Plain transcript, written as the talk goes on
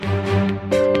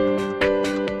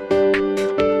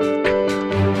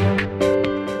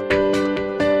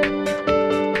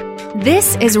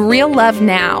This is Real Love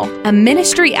Now, a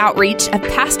ministry outreach of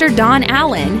Pastor Don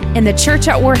Allen in the church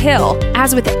at War Hill.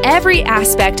 As with every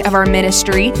aspect of our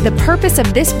ministry, the purpose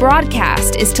of this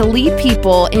broadcast is to lead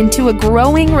people into a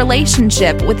growing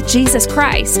relationship with Jesus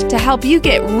Christ to help you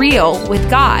get real with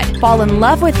God, fall in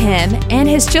love with Him and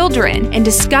His children, and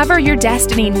discover your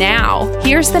destiny now.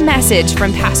 Here's the message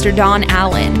from Pastor Don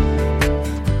Allen.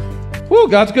 Woo,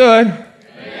 God's good.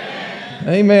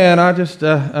 Amen.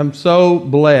 I'm so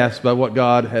blessed by what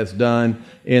God has done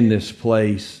in this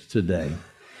place today.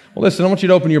 Well, listen, I want you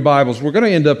to open your Bibles. We're going to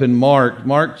end up in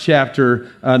Mark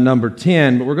chapter number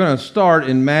 10, but we're going to start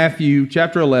in Matthew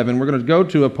chapter 11. We're going to go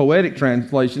to a poetic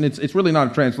translation. It's really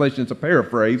not a translation, it's a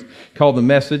paraphrase called The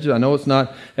Message. I know it's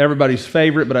not everybody's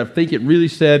favorite, but I think it really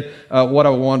said what I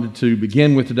wanted to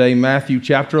begin with today. Matthew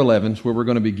chapter 11 is where we're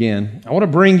going to begin. I want to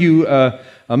bring you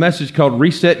a message called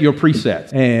Reset Your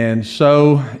Presets. And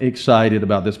so excited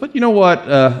about this. But you know what?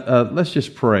 Let's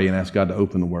just pray and ask God to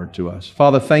open the Word to us.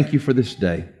 Father, thank you for this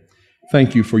day.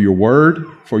 Thank you for your Word,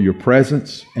 for your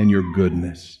presence, and your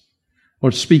goodness.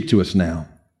 Lord, speak to us now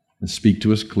and speak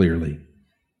to us clearly.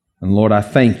 And Lord, I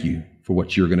thank you for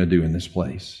what you're going to do in this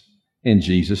place. In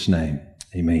Jesus' name,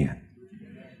 amen.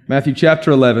 Matthew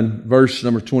chapter 11, verse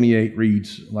number 28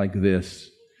 reads like this.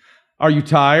 Are you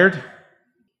tired?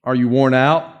 Are you worn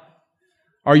out?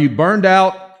 Are you burned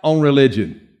out on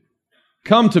religion?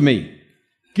 Come to me.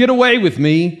 Get away with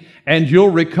me, and you'll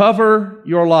recover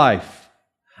your life.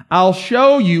 I'll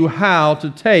show you how to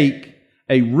take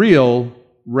a real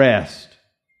rest.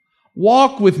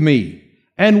 Walk with me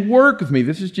and work with me.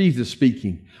 This is Jesus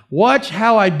speaking. Watch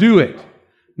how I do it.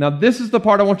 Now, this is the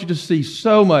part I want you to see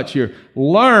so much here.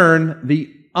 Learn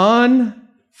the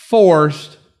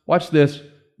unforced, watch this,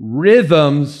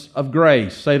 rhythms of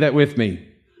grace. Say that with me.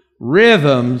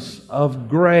 Rhythms of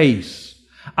grace.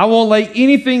 I won't lay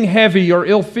anything heavy or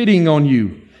ill-fitting on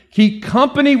you. Keep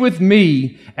company with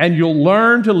me, and you'll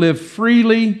learn to live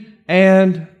freely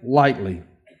and lightly.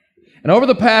 And over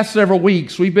the past several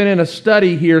weeks, we've been in a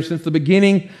study here since the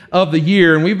beginning of the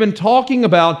year, and we've been talking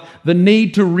about the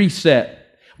need to reset.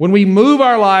 When we move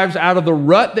our lives out of the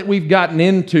rut that we've gotten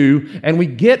into, and we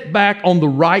get back on the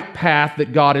right path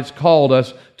that God has called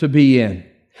us to be in.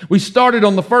 We started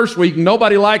on the first week,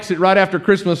 nobody likes it right after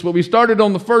Christmas, but we started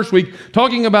on the first week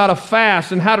talking about a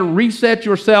fast and how to reset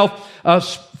yourself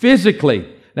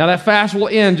physically. Now that fast will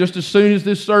end just as soon as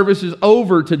this service is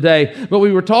over today, but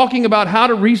we were talking about how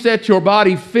to reset your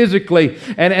body physically.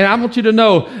 And I want you to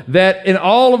know that in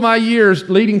all of my years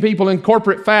leading people in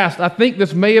corporate fast, I think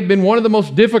this may have been one of the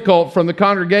most difficult from the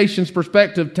congregation's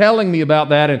perspective telling me about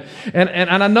that. And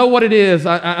I know what it is.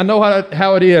 I know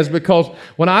how it is, because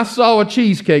when I saw a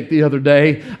cheesecake the other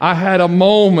day, I had a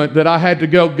moment that I had to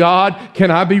go, God,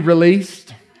 can I be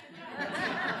released?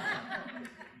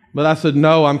 But I said,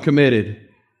 no, I'm committed.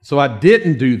 So I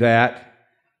didn't do that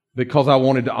because I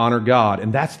wanted to honor God.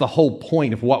 And that's the whole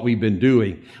point of what we've been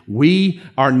doing. We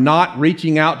are not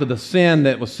reaching out to the sin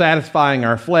that was satisfying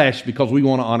our flesh because we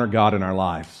want to honor God in our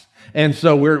lives. And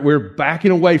so we're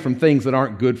backing away from things that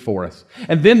aren't good for us.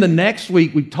 And then the next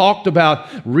week, we talked about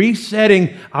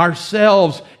resetting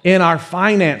ourselves in our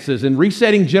finances and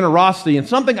resetting generosity. And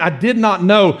something I did not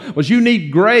know was you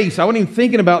need grace. I wasn't even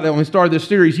thinking about that when we started this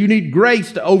series. You need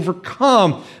grace to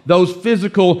overcome those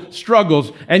physical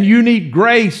struggles. And you need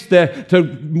grace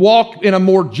to walk in a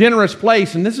more generous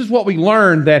place. And this is what we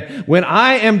learned, that when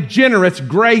I am generous,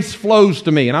 grace flows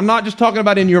to me. And I'm not just talking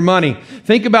about in your money.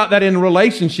 Think about that in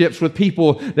relationships with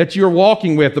people that you're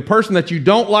walking with, the person that you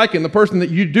don't like and the person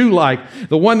that you do like.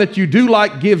 The one that you do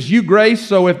like gives you grace,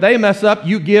 so if they mess up,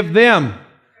 you give them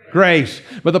grace.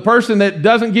 But the person that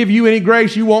doesn't give you any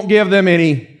grace, you won't give them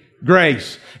any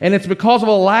grace. And it's because of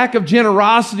a lack of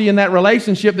generosity in that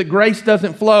relationship that grace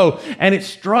doesn't flow. And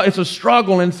it's a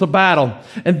struggle and it's a battle.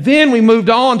 And then we moved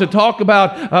on to talk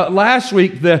about last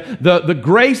week the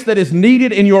grace that is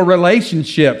needed in your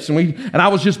relationships. And I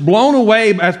was just blown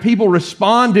away as people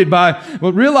responded by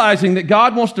realizing that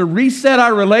God wants to reset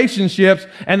our relationships,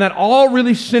 and that all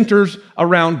really centers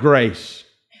around grace.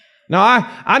 Now,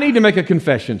 I need to make a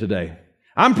confession today.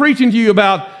 I'm preaching to you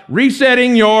about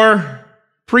resetting your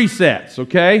presets,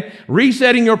 okay?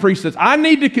 Resetting your presets. I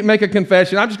need to make a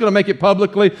confession. I'm just going to make it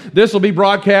publicly. This will be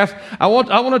broadcast. I want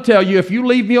to tell you, if you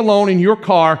leave me alone in your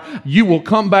car, you will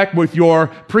come back with your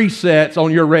presets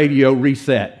on your radio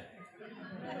reset.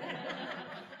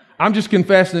 I'm just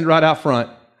confessing it right out front.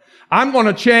 I'm going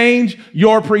to change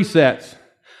your presets.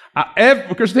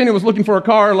 Christina was looking for a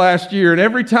car last year, and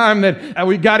every time that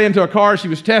we got into a car, she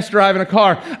was test driving a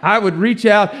car, I would reach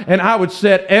out and I would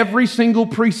set every single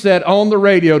preset on the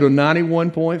radio to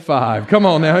 91.5. Come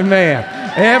on now, man.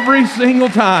 Every single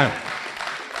time.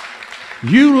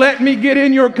 You let me get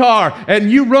in your car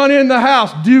and you run in the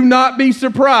house, do not be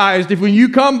surprised if when you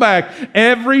come back,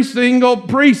 every single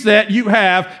preset you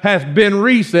have has been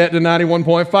reset to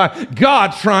 91.5.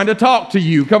 God's trying to talk to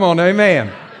you. Come on,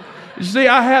 amen. You see,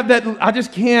 I have that, I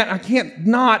can't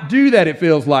not do that, it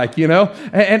feels like, you know.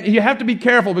 And you have to be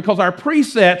careful because our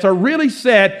presets are really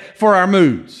set for our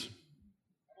moods.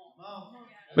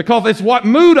 Because it's what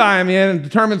mood I am in and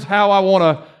determines how I want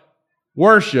to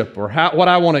worship or what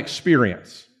I want to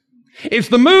experience. It's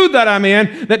the mood that I'm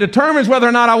in that determines whether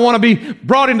or not I want to be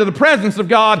brought into the presence of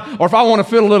God or if I want to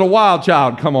feel a little wild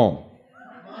child. Come on.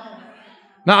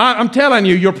 Now, I'm telling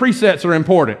you, your presets are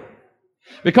important.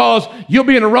 Because you'll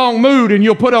be in the wrong mood and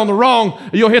you'll hit the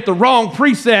wrong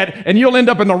preset and you'll end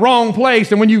up in the wrong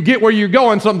place. And when you get where you're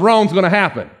going, something wrong's going to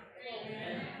happen.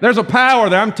 There's a power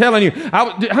there, I'm telling you.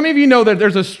 How many of you know that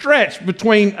there's a stretch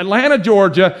between Atlanta,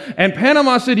 Georgia and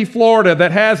Panama City, Florida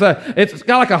that it's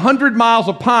got like 100 miles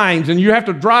of pines and you have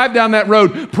to drive down that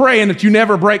road praying that you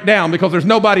never break down because there's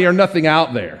nobody or nothing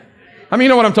out there. I mean, you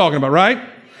know what I'm talking about, right?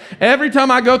 Every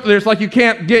time I go through there, it's like you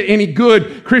can't get any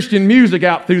good Christian music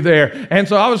out through there. And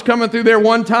so I was coming through there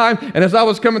one time, and as I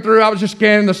was coming through, I was just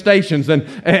scanning the stations,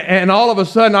 and all of a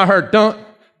sudden I heard dun,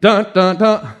 dun, dun,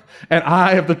 dun, and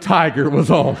Eye of the Tiger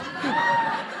was on.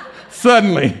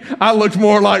 Suddenly, I looked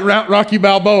more like Rocky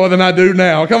Balboa than I do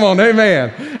now. Come on,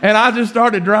 amen. And I just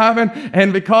started driving,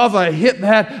 and because I hit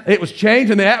that, it was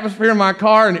changing the atmosphere in my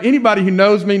car, and anybody who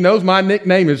knows me knows my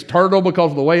nickname is Turtle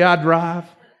because of the way I drive.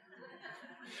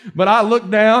 But I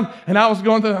looked down and I was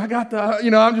going through,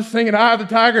 I'm just singing Eye of the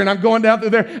Tiger and I'm going down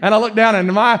through there and I looked down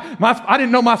and I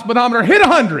didn't know my speedometer hit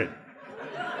 100.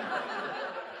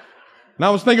 And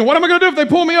I was thinking, what am I going to do if they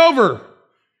pull me over?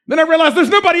 Then I realized there's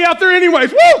nobody out there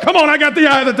anyways. Woo, come on, I got the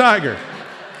Eye of the Tiger.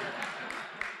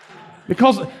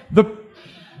 Because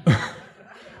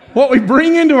what we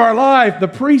bring into our life, the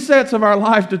presets of our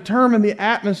life determine the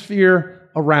atmosphere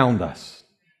around us.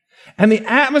 And the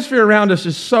atmosphere around us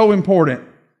is so important.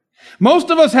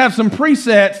 Most of us have some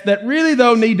presets that really,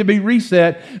 though, need to be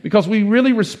reset because we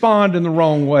really respond in the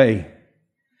wrong way.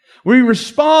 We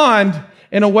respond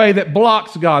in a way that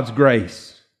blocks God's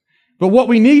grace. But what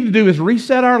we need to do is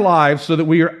reset our lives so that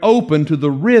we are open to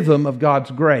the rhythm of God's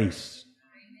grace.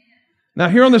 Now,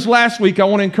 here on this last week, I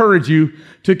want to encourage you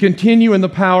to continue in the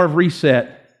power of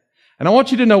reset. And I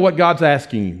want you to know what God's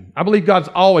asking you. I believe God's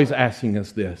always asking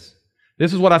us this.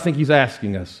 This is what I think He's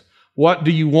asking us. What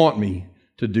do you want me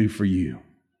to do for you?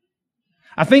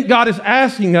 I think God is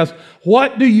asking us,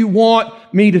 what do you want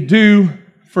me to do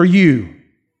for you?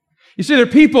 You see, there are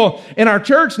people in our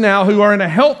church now who are in a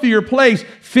healthier place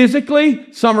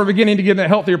physically. Some are beginning to get in a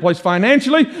healthier place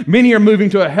financially. Many are moving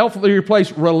to a healthier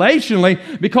place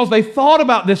relationally because they thought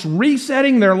about this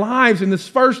resetting their lives in this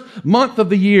first month of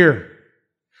the year.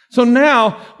 So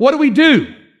now, what do we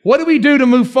do? What do we do to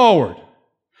move forward?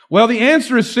 Well, the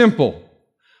answer is simple.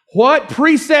 What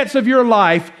presets of your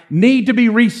life need to be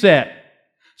reset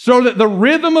so that the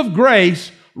rhythm of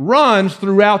grace runs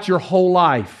throughout your whole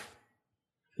life?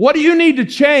 What do you need to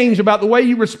change about the way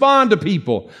you respond to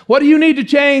people? What do you need to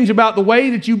change about the way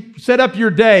that you set up your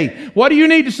day? What do you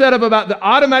need to set up about the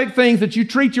automatic things that you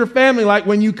treat your family like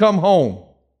when you come home?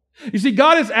 You see,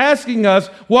 God is asking us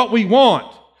what we want,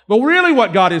 but really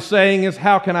what God is saying is,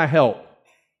 how can I help?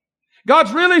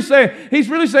 He's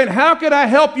really saying, how can I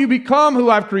help you become who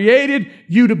I've created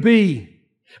you to be?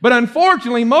 But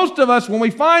unfortunately, most of us, when we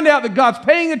find out that God's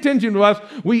paying attention to us,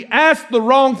 we ask the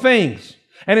wrong things.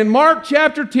 And in Mark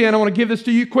chapter 10, I want to give this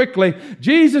to you quickly,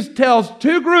 Jesus tells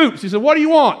two groups. He said, what do you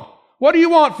want? What do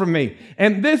you want from me?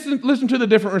 And listen to the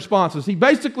different responses. He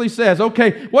basically says,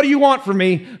 okay, what do you want from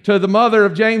me? To the mother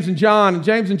of James and John. And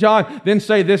James and John then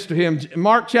say this to him.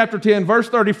 Mark chapter 10, verse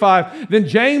 35. Then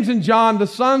James and John, the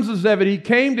sons of Zebedee,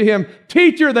 came to him.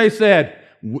 Teacher, they said.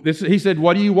 He said,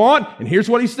 what do you want? And here's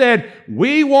what he said.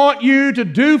 We want you to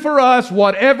do for us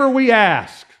whatever we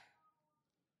ask.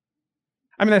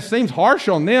 I mean, that seems harsh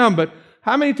on them, but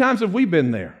how many times have we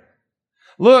been there?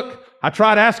 Look, I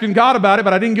tried asking God about it,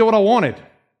 but I didn't get what I wanted.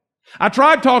 I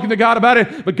tried talking to God about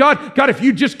it, but God, if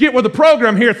you just get with the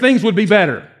program here, things would be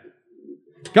better.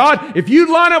 God, if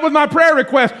you line up with my prayer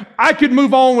request, I could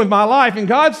move on with my life. And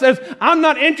God says, I'm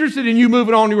not interested in you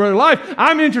moving on in your life.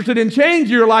 I'm interested in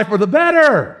changing your life for the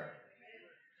better.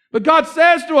 But God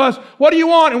says to us, what do you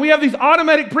want? And we have these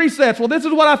automatic presets. Well, this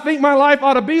is what I think my life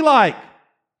ought to be like.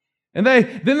 And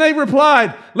then they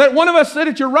replied, let one of us sit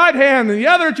at your right hand and the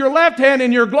other at your left hand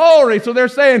in your glory. So they're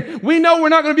saying, we know we're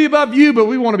not going to be above you, but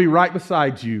we want to be right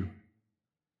beside you.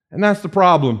 And that's the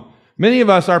problem. Many of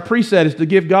us, our preset is to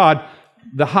give God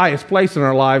the highest place in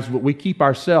our lives, but we keep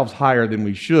ourselves higher than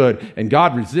we should. And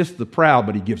God resists the proud,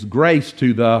 but He gives grace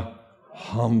to the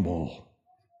humble.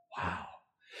 Wow.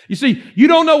 You see, you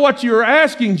don't know what you're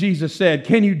asking, Jesus said.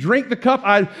 Can you drink the cup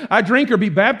I drink or be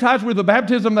baptized with the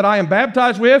baptism that I am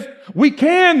baptized with? We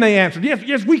can, they answered.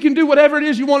 Yes, we can do whatever it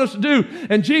is you want us to do.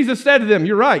 And Jesus said to them,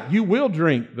 you're right, you will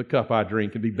drink the cup I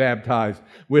drink and be baptized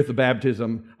with the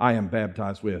baptism I am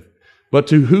baptized with. But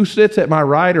to who sits at my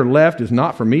right or left is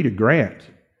not for me to grant.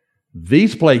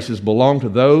 These places belong to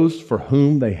those for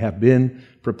whom they have been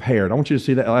prepared. I want you to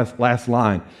see that last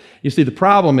line. You see, the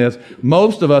problem is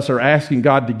most of us are asking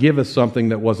God to give us something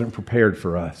that wasn't prepared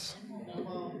for us.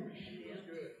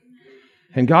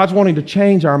 And God's wanting to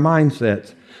change our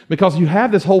mindsets because you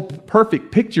have this whole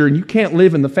perfect picture and you can't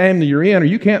live in the family you're in, or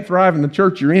you can't thrive in the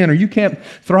church you're in, or you can't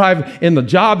thrive in the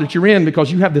job that you're in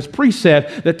because you have this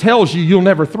preset that tells you you'll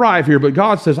never thrive here. But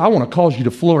God says, I want to cause you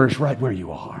to flourish right where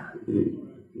you are.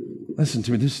 Listen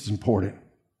to me, this is important.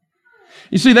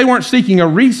 You see, they weren't seeking a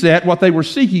reset. What they were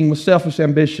seeking was selfish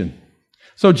ambition.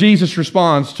 So Jesus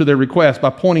responds to their request by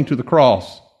pointing to the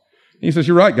cross. He says,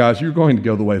 you're right, guys, you're going to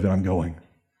go the way that I'm going.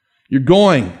 You're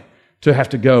going to have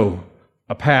to go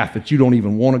a path that you don't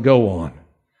even want to go on,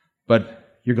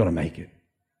 but you're going to make it.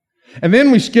 And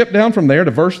then we skip down from there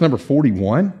to verse number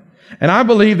 41. And I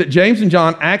believe that James and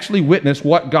John actually witnessed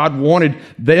what God wanted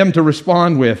them to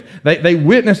respond with. They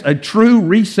witnessed a true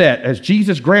reset as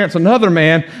Jesus grants another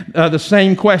man the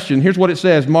same question. Here's what it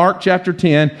says, Mark chapter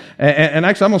 10, and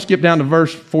actually I'm going to skip down to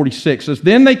verse 46. It says,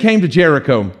 then they came to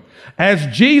Jericho. As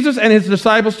Jesus and his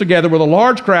disciples together with a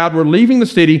large crowd were leaving the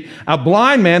city, a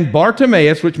blind man,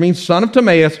 Bartimaeus, which means son of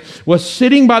Timaeus, was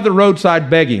sitting by the roadside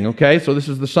begging. Okay, so this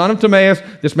is the son of Timaeus.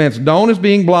 This man's known as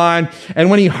being blind. And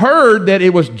when he heard that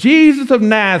it was Jesus of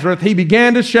Nazareth, he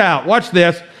began to shout. Watch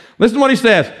this. Listen to what he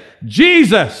says.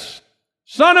 Jesus,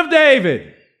 son of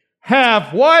David,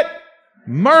 have what?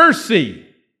 Mercy.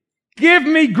 Give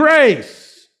me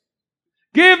grace.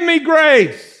 Give me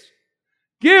grace.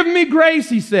 Give me grace,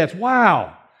 he says.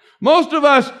 Wow. Most of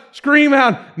us scream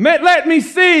out, let me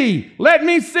see, let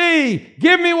me see,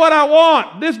 give me what I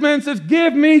want. This man says,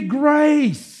 give me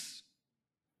grace.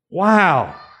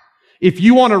 Wow. If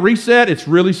you want to reset, it's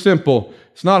really simple.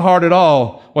 It's not hard at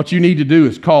all. What you need to do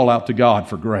is call out to God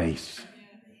for grace.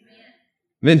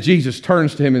 Then Jesus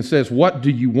turns to him and says, what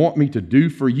do you want me to do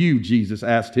for you? Jesus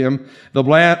asked him. The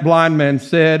blind man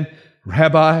said,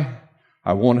 Rabbi,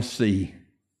 I want to see.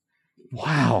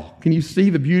 Wow. Can you see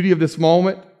the beauty of this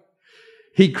moment?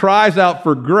 He cries out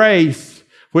for grace,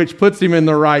 which puts him in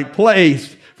the right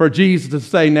place for Jesus to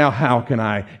say, now how can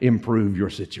I improve your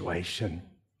situation?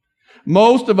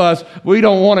 Most of us, we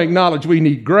don't want to acknowledge we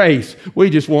need grace. We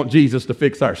just want Jesus to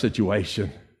fix our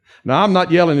situation. Now, I'm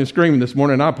not yelling and screaming this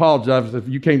morning, and I apologize if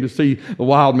you came to see the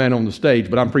wild man on the stage,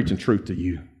 but I'm preaching truth to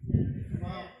you.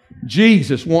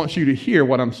 Jesus wants you to hear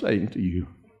what I'm saying to you.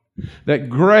 That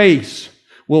grace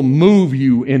will move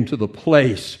you into the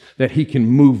place that He can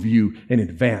move you in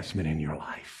advancement in your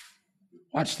life.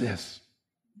 Watch this.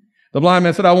 The blind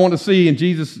man said, I want to see. And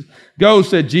Jesus, go,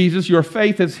 said Jesus, your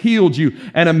faith has healed you.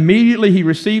 And immediately he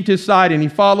received his sight and he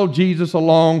followed Jesus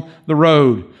along the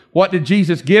road. What did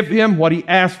Jesus give him? What he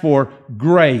asked for,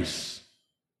 grace.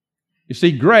 You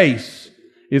see, grace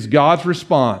is God's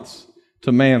response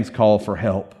to man's call for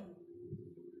help.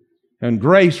 And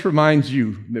grace reminds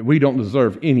you that we don't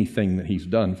deserve anything that He's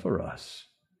done for us.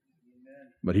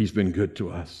 But He's been good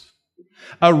to us.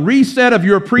 A reset of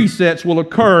your presets will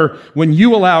occur when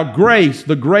you allow grace,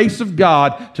 the grace of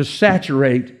God, to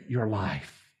saturate your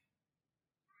life.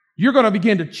 You're going to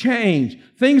begin to change.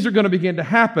 Things are going to begin to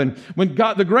happen. When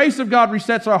the grace of God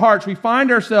resets our hearts, we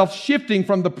find ourselves shifting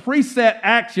from the preset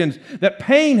actions that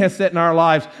pain has set in our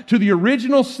lives to the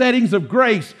original settings of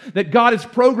grace that God has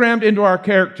programmed into our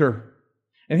character.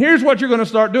 And here's what you're going to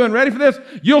start doing. Ready for this?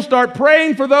 You'll start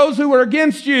praying for those who are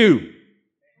against you.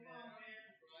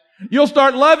 You'll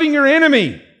start loving your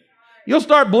enemy. You'll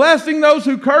start blessing those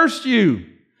who cursed you.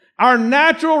 Our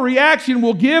natural reaction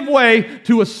will give way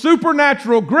to a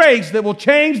supernatural grace that will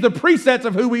change the presets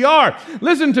of who we are.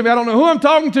 Listen to me. I don't know who I'm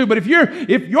talking to, but if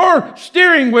your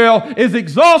steering wheel is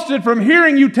exhausted from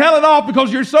hearing you tell it off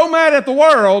because you're so mad at the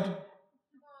world,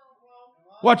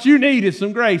 what you need is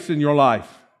some grace in your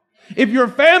life. If your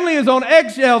family is on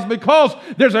eggshells because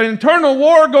there's an internal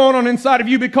war going on inside of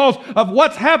you because of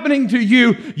what's happening to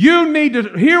you, you need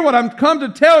to hear what I'm come to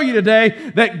tell you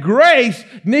today, that grace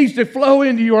needs to flow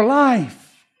into your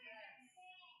life.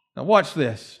 Now watch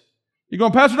this. You're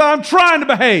going, Pastor Don, I'm trying to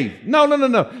behave.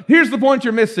 No. Here's the point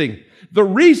you're missing. The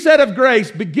reset of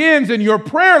grace begins in your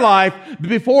prayer life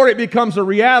before it becomes a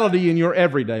reality in your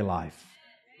everyday life.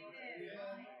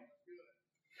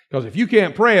 Because if you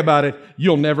can't pray about it,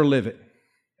 you'll never live it.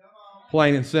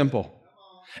 Plain and simple.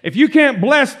 If you can't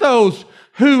bless those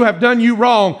who have done you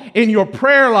wrong in your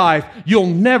prayer life, you'll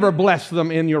never bless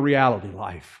them in your reality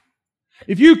life.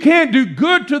 If you can't do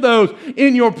good to those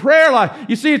in your prayer life,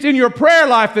 you see, it's in your prayer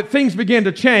life that things begin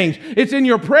to change. It's in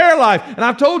your prayer life. And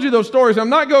I've told you those stories. I'm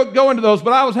not going to go into those,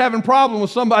 but I was having a problem with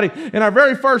somebody in our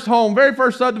very first home, very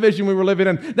first subdivision we were living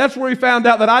in. That's where we found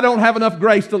out that I don't have enough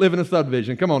grace to live in a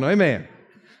subdivision. Come on, amen.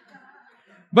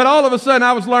 But all of a sudden,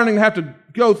 I was learning to have to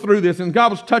go through this, and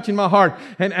God was touching my heart,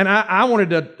 and I wanted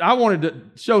to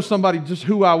show somebody just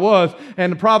who I was,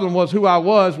 and the problem was who I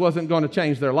wasn't going to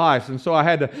change their lives, and so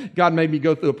God made me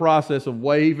go through a process of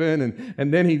waving,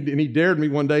 and then he dared me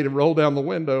one day to roll down the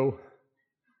window.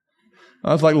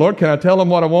 I was like, Lord, can I tell him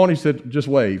what I want? He said, just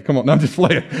wave. Come on, now just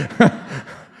play it.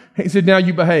 He said, now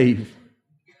you behave.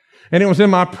 And it was in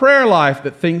my prayer life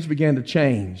that things began to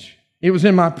change. It was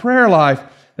in my prayer life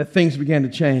that things began to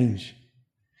change.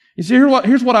 You see,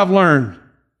 here's what I've learned.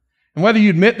 And whether you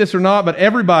admit this or not, but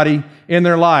everybody in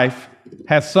their life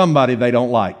has somebody they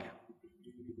don't like.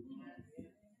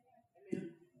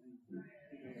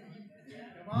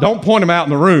 Don't point them out in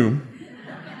the room.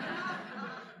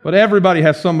 But everybody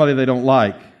has somebody they don't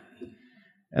like.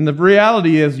 And the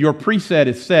reality is your preset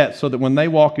is set so that when they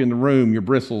walk in the room, your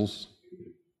bristles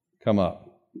come up.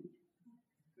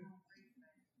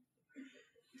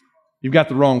 You've got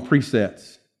the wrong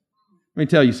presets. Let me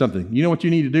tell you something. You know what you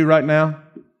need to do right now?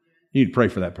 You need to pray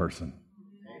for that person.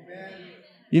 Amen.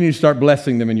 You need to start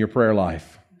blessing them in your prayer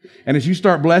life. And as you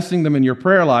start blessing them in your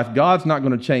prayer life, God's not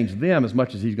going to change them as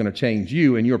much as He's going to change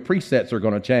you, and your presets are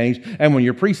going to change. And when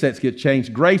your presets get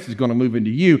changed, grace is going to move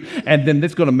into you, and then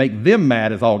it's going to make them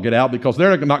mad as all get out because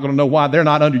they're not going to know why they're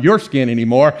not under your skin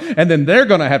anymore, and then they're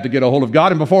going to have to get a hold of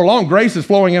God, and before long, grace is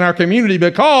flowing in our community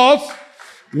because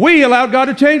we allowed God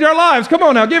to change our lives. Come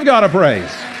on now, give God a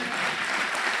praise.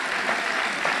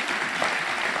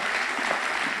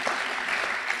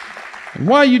 And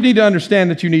why you need to understand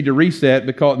that you need to reset,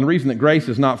 because the reason that grace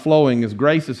is not flowing is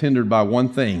grace is hindered by one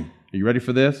thing. Are you ready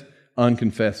for this?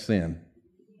 Unconfessed sin.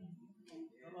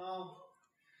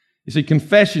 You see,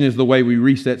 confession is the way we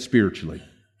reset spiritually.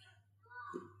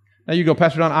 Now you go,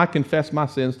 Pastor Don, I confess my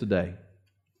sins today.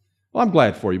 Well, I'm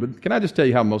glad for you, but can I just tell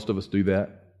you how most of us do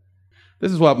that?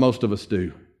 This is what most of us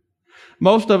do.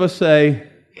 Most of us say,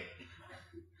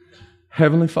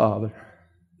 Heavenly Father.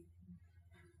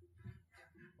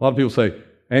 A lot of people say,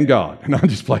 and God. No, I'm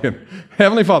just playing.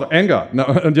 Heavenly Father and God. No,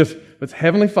 it's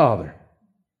Heavenly Father.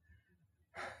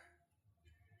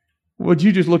 Would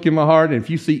you just look in my heart, and if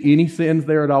you see any sins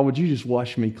there at all, would you just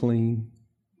wash me clean?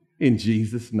 In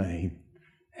Jesus' name,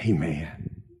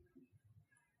 amen.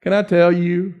 Can I tell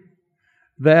you,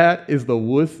 that is the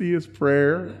wussiest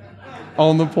prayer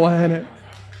on the planet.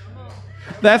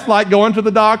 That's like going to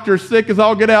the doctor, sick as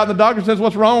all get out, and the doctor says,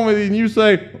 what's wrong with you? And you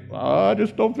say, I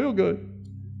just don't feel good.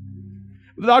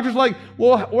 The doctor's like,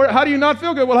 well, how do you not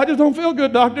feel good? Well, I just don't feel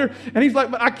good, doctor. And he's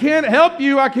like, but I can't help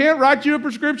you. I can't write you a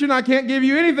prescription. I can't give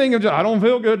you anything. I don't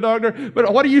feel good, doctor.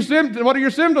 But what are your symptoms? Well,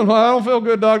 I don't feel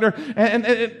good, doctor.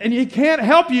 And he can't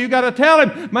help you. You got to tell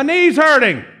him, my knee's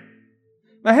hurting.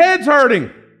 My head's hurting.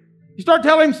 You start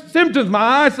telling him symptoms. My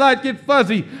eyesight gets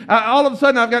fuzzy. All of a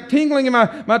sudden, I've got tingling in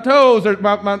my toes, or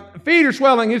my feet are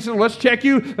swelling. He says, let's check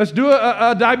you. Let's do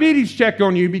a diabetes check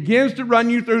on you. He begins to run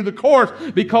you through the course.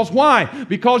 Because why?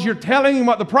 Because you're telling him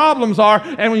what the problems are.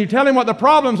 And when you tell him what the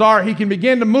problems are, he can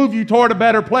begin to move you toward a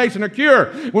better place and a cure.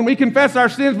 When we confess our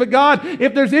sins, but God,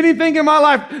 if there's anything in my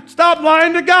life, stop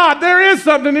lying to God. There is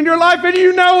something in your life and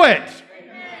you know it.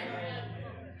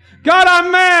 God,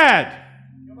 I'm mad.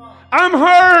 I'm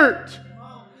hurt.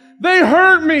 They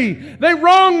hurt me. They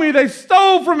wronged me. They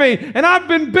stole from me. And I've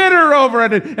been bitter over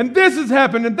it. And this has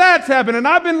happened and that's happened. And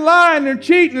I've been lying and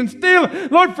cheating and stealing.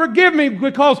 Lord, forgive me,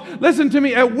 because, listen to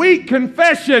me, a weak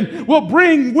confession will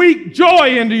bring weak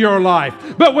joy into your life.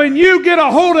 But when you get a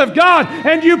hold of God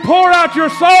and you pour out your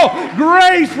soul,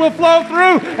 grace will flow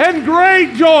through and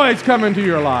great joys come into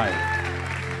your life.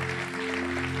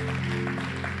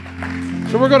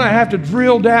 So we're going to have to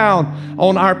drill down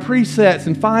on our presets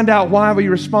and find out why we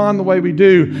respond the way we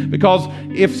do. Because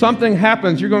if something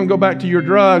happens, you're going to go back to your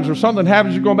drugs, or something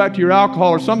happens, you're going back to your alcohol,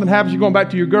 or something happens, you're going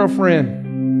back to your girlfriend.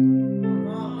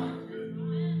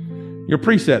 Your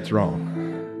preset's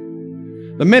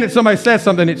wrong. The minute somebody says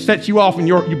something, it sets you off and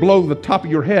you blow the top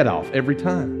of your head off every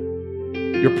time.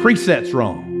 Your preset's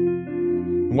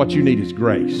wrong. And what you need is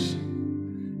grace.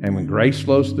 And when grace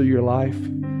flows through your life,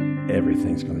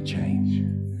 everything's going to change.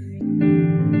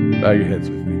 Bow your heads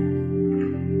with me.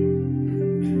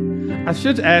 I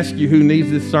should ask you who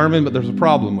needs this sermon, but there's a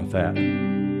problem with that.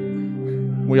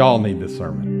 We all need this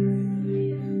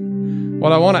sermon.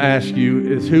 What I want to ask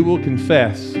you is who will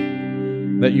confess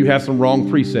that you have some wrong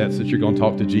precepts that you're going to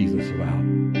talk to Jesus about.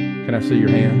 Can I see your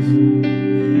hands?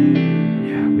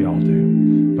 Yeah, we all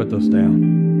do. Put those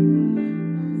down.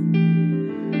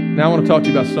 Now I want to talk to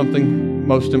you about something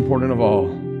most important of all.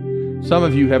 Some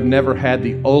of you have never had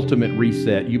the ultimate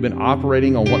reset. You've been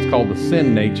operating on what's called the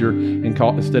sin nature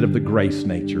instead of the grace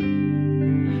nature,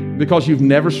 because you've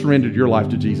never surrendered your life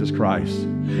to Jesus Christ.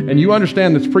 And you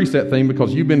understand this preset thing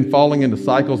because you've been falling into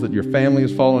cycles that your family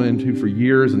has fallen into for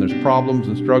years, and there's problems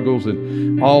and struggles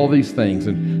and all these things.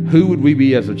 And who would we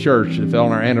be as a church if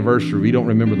on our anniversary we don't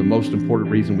remember the most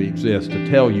important reason we exist, to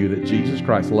tell you that Jesus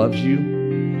Christ loves you,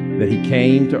 that he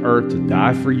came to earth to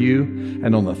die for you,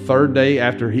 and on the third day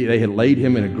after they had laid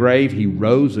him in a grave, he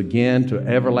rose again to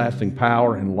everlasting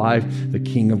power and life, the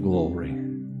King of glory.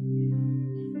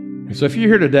 And so if you're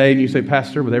here today and you say,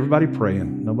 Pastor, with everybody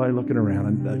praying, nobody looking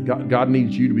around, and God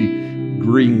needs you to be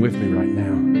agreeing with me right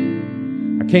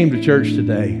now. I came to church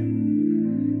today,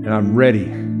 and I'm ready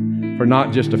for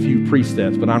not just a few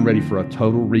precepts, but I'm ready for a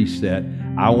total reset.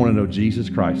 I want to know Jesus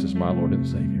Christ as my Lord and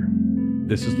Savior.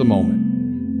 This is the moment.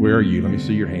 Where are you? Let me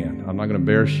see your hand. I'm not going to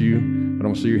embarrass you, but I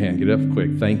want to see your hand. Get up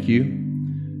quick. Thank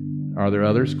you. Are there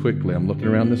others? Quickly. I'm looking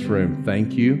around this room.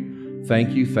 Thank you.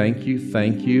 Thank you. Thank you.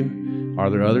 Thank you.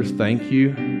 Are there others? Thank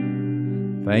you.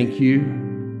 Thank you.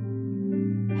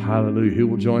 Hallelujah. Who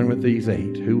will join with these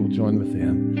 8? Who will join with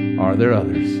them? Are there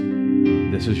others?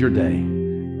 This is your day.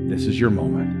 This is your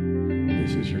moment.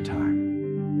 This is your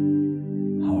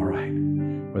time. All right.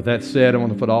 With that said, I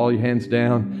want to put all your hands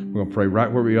down. We're going to pray right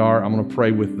where we are. I'm going to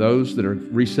pray with those that are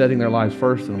resetting their lives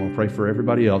first, and I'm going to pray for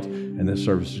everybody else. And this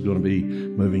service is going to be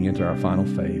moving into our final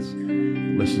phase.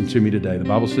 Listen to me today. The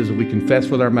Bible says that we confess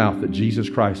with our mouth that Jesus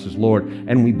Christ is Lord,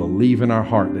 and we believe in our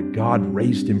heart that God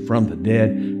raised him from the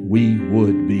dead, we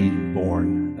would be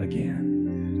born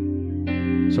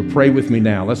again. So pray with me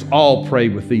now. Let's all pray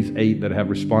with these 8 that have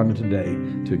responded today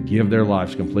to give their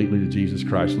lives completely to Jesus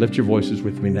Christ. Lift your voices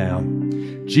with me now.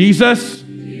 Jesus,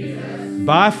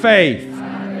 by faith,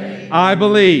 I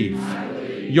believe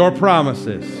your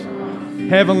promises.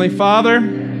 Heavenly Father,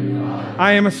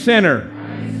 I am a sinner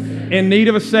in need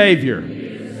of a Savior.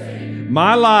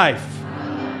 My life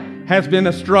has been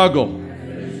a struggle.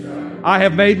 I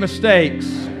have made mistakes.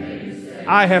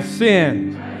 I have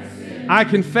sinned. I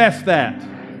confess that.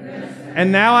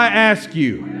 And now I ask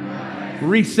you,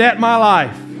 reset my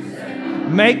life.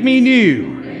 Make me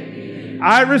new.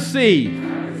 I receive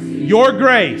your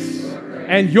grace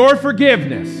and your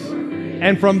forgiveness.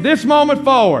 And from this moment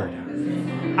forward,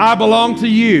 I belong to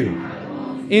you.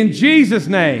 In Jesus'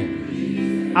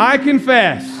 name, I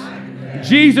confess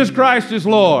Jesus Christ is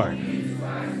Lord.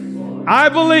 I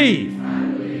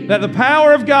believe that the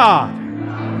power of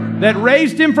God that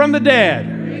raised him from the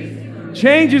dead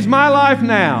changes my life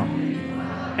now.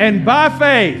 And by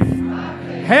faith,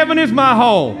 heaven is my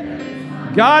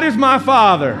home, God is my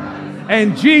Father,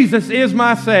 and Jesus is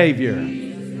my Savior.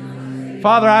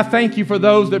 Father, I thank you for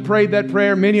those that prayed that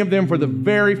prayer, many of them for the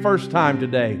very first time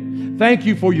today. Thank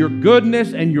you for your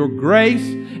goodness and your grace.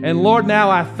 And Lord,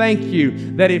 now I thank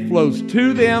you that it flows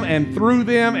to them and through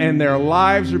them, and their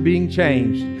lives are being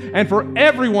changed. And for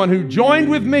everyone who joined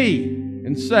with me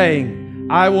in saying,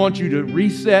 I want you to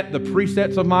reset the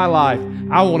precepts of my life.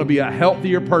 I want to be a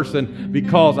healthier person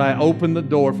because I opened the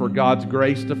door for God's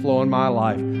grace to flow in my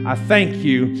life. I thank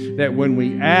you that when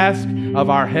we ask of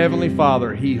our Heavenly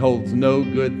Father, He holds no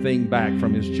good thing back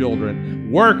from His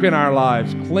children. Work in our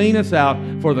lives, clean us out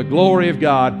for the glory of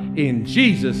God. In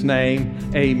Jesus' name,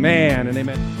 amen and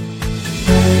amen.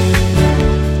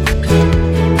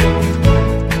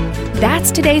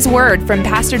 That's today's word from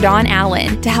Pastor Don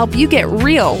Allen to help you get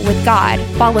real with God,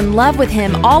 fall in love with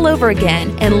Him all over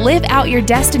again, and live out your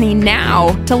destiny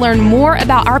now. To learn more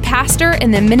about our pastor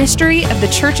and the ministry of the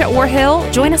church at War Hill,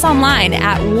 join us online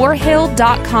at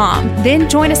warhill.com. Then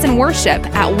join us in worship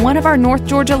at one of our North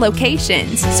Georgia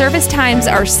locations. Service times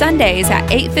are Sundays at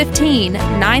 8:15,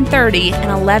 9:30,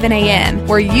 and 11 a.m.,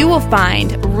 where you will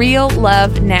find real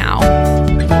love now.